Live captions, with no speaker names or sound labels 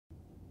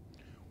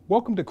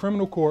Welcome to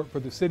criminal court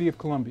for the City of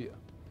Columbia.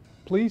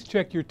 Please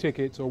check your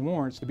tickets or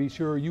warrants to be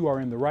sure you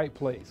are in the right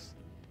place.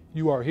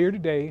 You are here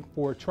today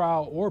for a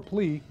trial or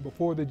plea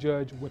before the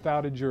judge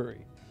without a jury.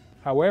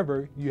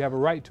 However, you have a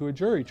right to a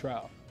jury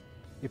trial.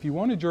 If you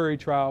want a jury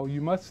trial,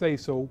 you must say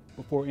so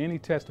before any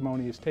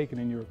testimony is taken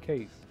in your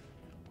case.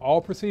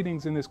 All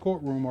proceedings in this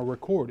courtroom are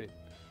recorded.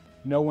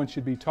 No one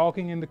should be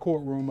talking in the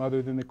courtroom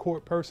other than the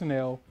court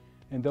personnel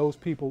and those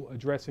people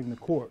addressing the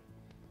court.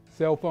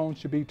 Cell phones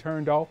should be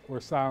turned off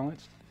or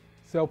silenced.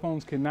 Cell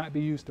phones cannot be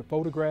used to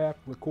photograph,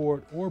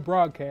 record, or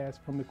broadcast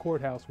from the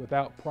courthouse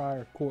without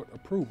prior court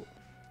approval.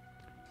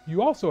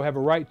 You also have a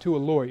right to a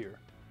lawyer.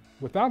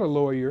 Without a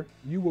lawyer,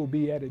 you will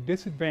be at a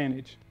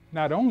disadvantage,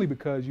 not only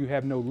because you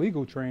have no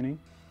legal training,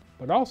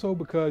 but also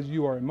because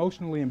you are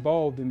emotionally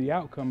involved in the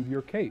outcome of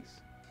your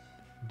case.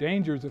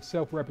 Dangers of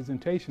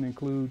self-representation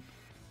include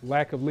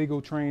lack of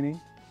legal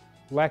training,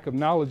 lack of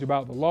knowledge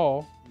about the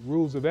law,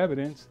 rules of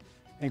evidence,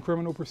 and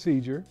criminal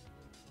procedure,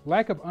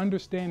 lack of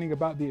understanding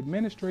about the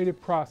administrative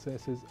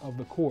processes of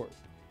the court,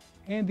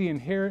 and the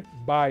inherent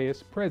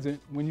bias present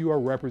when you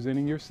are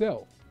representing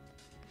yourself.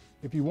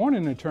 If you want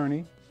an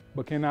attorney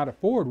but cannot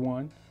afford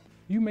one,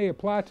 you may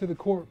apply to the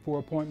court for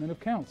appointment of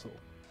counsel.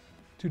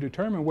 To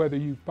determine whether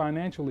you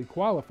financially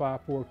qualify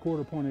for a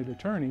court-appointed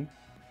attorney,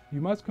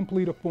 you must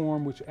complete a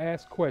form which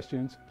asks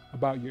questions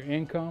about your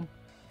income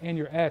and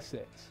your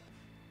assets.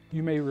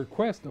 You may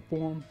request a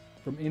form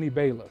from any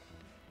bailiff.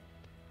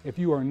 If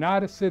you are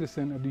not a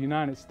citizen of the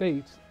United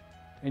States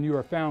and you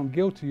are found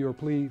guilty or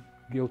plead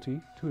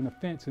guilty to an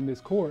offense in this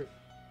court,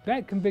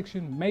 that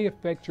conviction may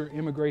affect your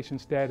immigration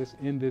status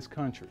in this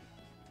country.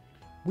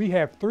 We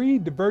have 3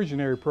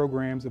 diversionary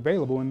programs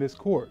available in this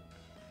court: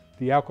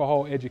 the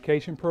Alcohol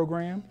Education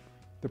Program,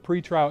 the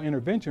Pretrial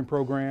Intervention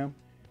Program,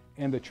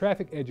 and the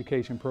Traffic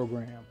Education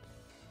Program.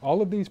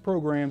 All of these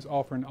programs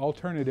offer an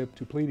alternative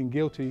to pleading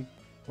guilty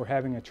or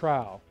having a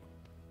trial.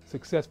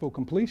 Successful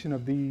completion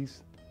of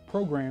these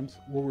programs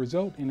will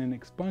result in an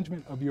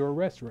expungement of your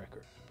arrest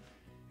record.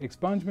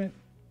 Expungement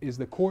is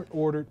the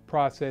court-ordered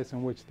process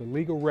in which the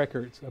legal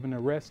records of an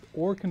arrest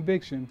or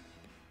conviction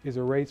is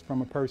erased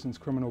from a person's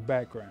criminal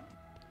background.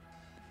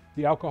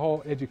 The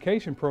Alcohol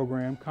Education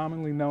Program,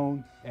 commonly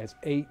known as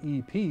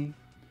AEP,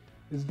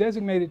 is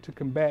designated to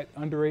combat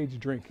underage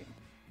drinking.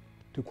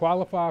 To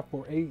qualify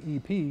for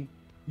AEP,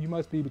 you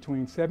must be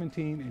between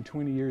 17 and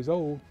 20 years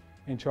old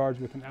and charged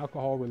with an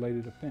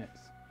alcohol-related offense.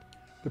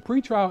 The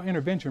Pretrial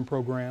Intervention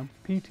Program,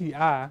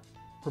 PTI,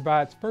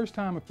 provides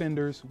first-time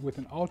offenders with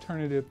an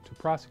alternative to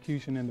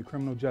prosecution in the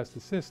criminal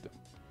justice system.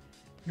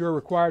 You are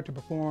required to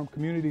perform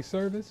community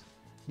service,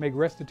 make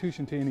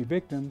restitution to any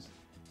victims,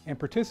 and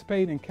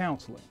participate in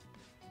counseling.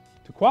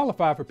 To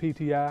qualify for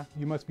PTI,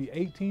 you must be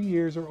 18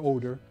 years or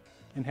older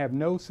and have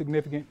no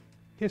significant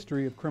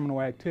history of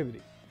criminal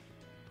activity.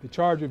 The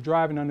charge of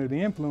driving under the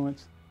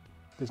influence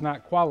does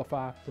not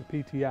qualify for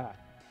PTI.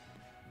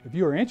 If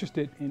you are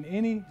interested in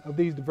any of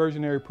these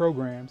diversionary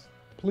programs,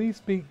 please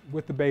speak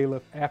with the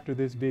bailiff after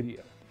this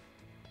video.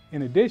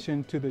 In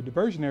addition to the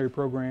diversionary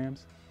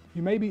programs,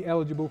 you may be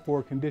eligible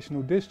for a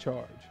conditional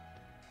discharge.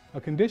 A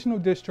conditional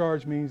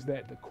discharge means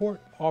that the court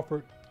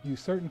offered you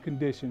certain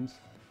conditions,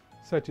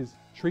 such as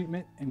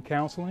treatment and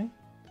counseling,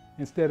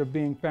 instead of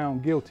being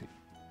found guilty.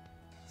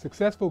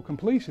 Successful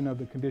completion of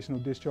the conditional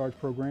discharge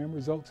program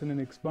results in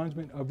an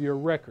expungement of your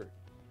record.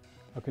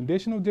 A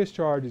conditional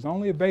discharge is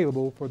only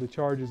available for the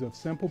charges of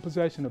simple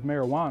possession of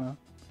marijuana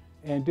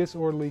and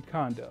disorderly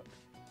conduct.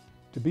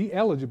 To be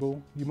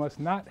eligible, you must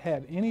not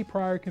have any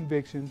prior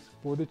convictions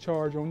for the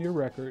charge on your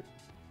record,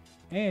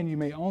 and you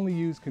may only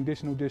use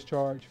conditional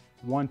discharge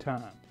one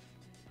time.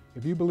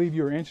 If you believe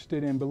you are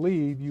interested and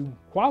believe you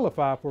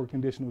qualify for a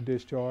conditional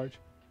discharge,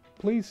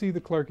 please see the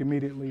clerk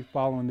immediately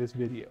following this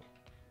video.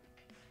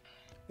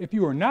 If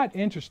you are not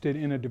interested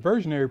in a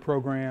diversionary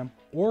program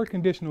or a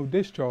conditional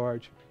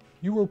discharge,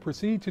 you will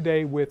proceed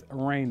today with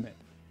arraignment.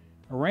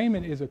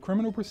 Arraignment is a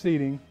criminal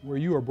proceeding where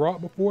you are brought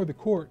before the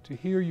court to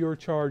hear your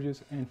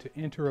charges and to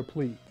enter a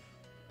plea.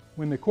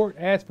 When the court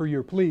asks for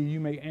your plea, you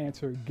may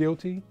answer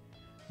guilty,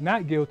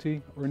 not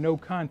guilty, or no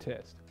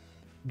contest.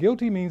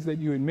 Guilty means that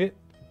you admit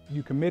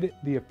you committed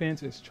the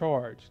offense as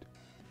charged.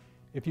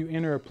 If you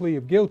enter a plea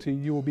of guilty,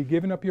 you will be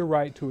giving up your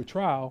right to a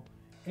trial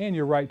and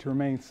your right to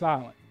remain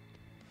silent.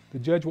 The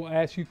judge will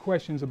ask you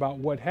questions about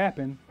what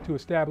happened to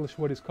establish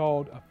what is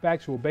called a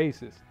factual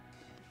basis,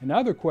 and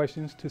other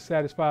questions to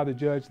satisfy the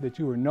judge that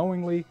you are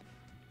knowingly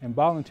and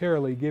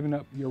voluntarily giving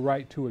up your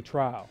right to a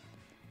trial,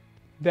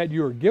 that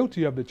you are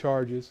guilty of the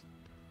charges,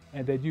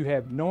 and that you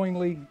have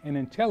knowingly and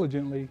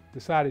intelligently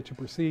decided to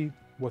proceed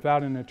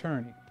without an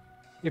attorney,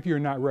 if you're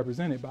not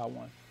represented by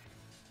one.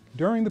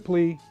 During the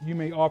plea, you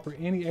may offer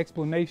any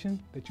explanation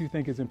that you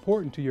think is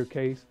important to your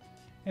case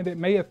and that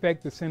may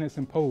affect the sentence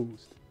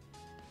imposed.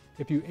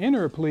 If you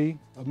enter a plea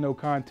of no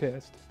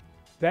contest,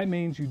 that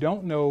means you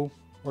don't know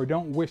or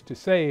don't wish to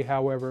say,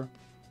 however,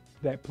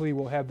 that plea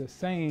will have the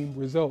same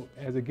result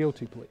as a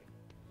guilty plea.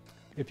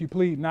 If you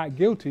plead not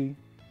guilty,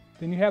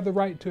 then you have the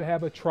right to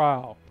have a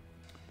trial.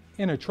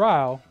 In a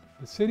trial,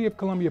 the City of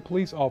Columbia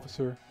police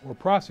officer or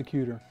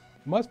prosecutor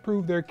must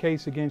prove their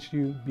case against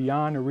you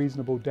beyond a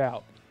reasonable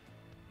doubt.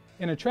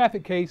 In a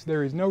traffic case,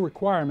 there is no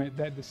requirement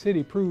that the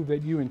city prove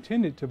that you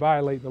intended to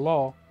violate the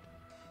law,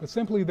 but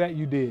simply that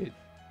you did.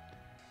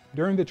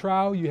 During the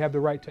trial, you have the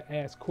right to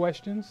ask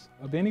questions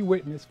of any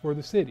witness for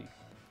the city.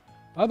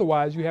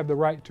 Otherwise, you have the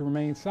right to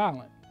remain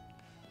silent.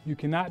 You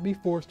cannot be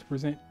forced to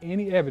present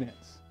any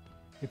evidence.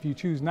 If you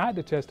choose not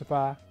to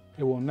testify,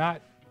 it will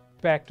not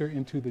factor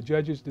into the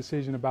judge's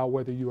decision about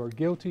whether you are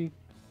guilty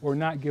or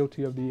not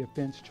guilty of the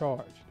offense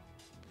charged.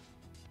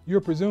 You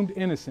are presumed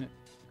innocent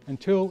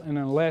until and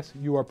unless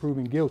you are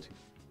proven guilty.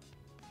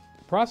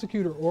 The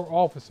prosecutor or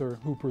officer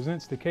who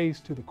presents the case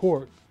to the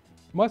court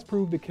must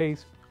prove the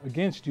case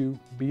against you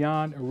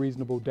beyond a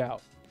reasonable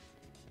doubt.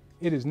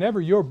 It is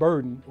never your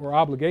burden or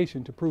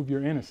obligation to prove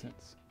your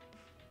innocence.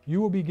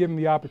 You will be given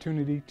the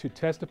opportunity to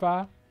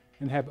testify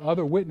and have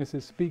other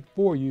witnesses speak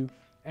for you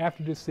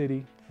after the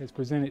city has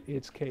presented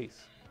its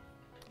case.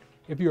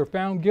 If you are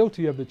found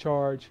guilty of the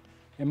charge,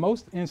 in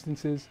most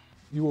instances,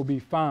 you will be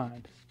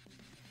fined.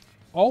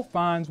 All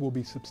fines will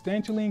be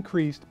substantially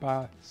increased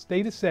by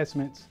state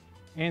assessments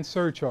and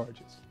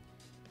surcharges.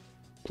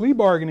 Plea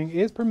bargaining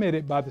is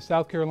permitted by the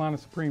South Carolina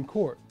Supreme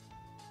Court.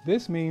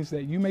 This means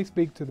that you may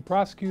speak to the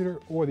prosecutor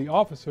or the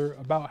officer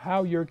about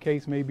how your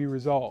case may be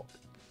resolved.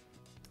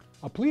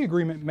 A plea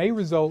agreement may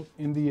result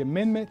in the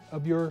amendment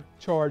of your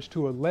charge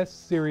to a less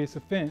serious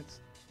offense,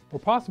 or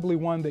possibly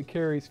one that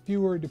carries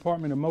fewer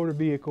Department of Motor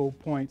Vehicle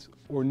points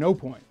or no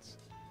points.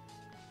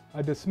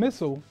 A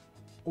dismissal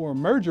or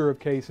merger of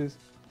cases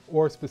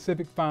or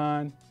specific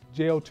fine,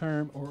 jail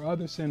term, or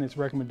other sentence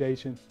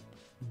recommendation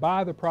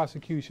by the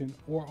prosecution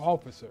or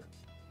officer.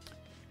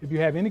 If you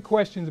have any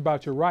questions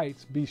about your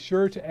rights, be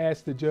sure to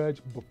ask the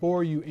judge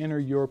before you enter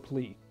your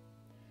plea.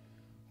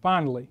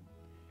 Finally,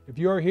 if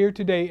you are here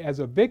today as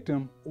a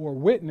victim or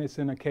witness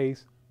in a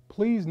case,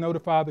 please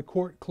notify the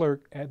court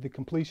clerk at the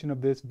completion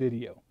of this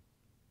video.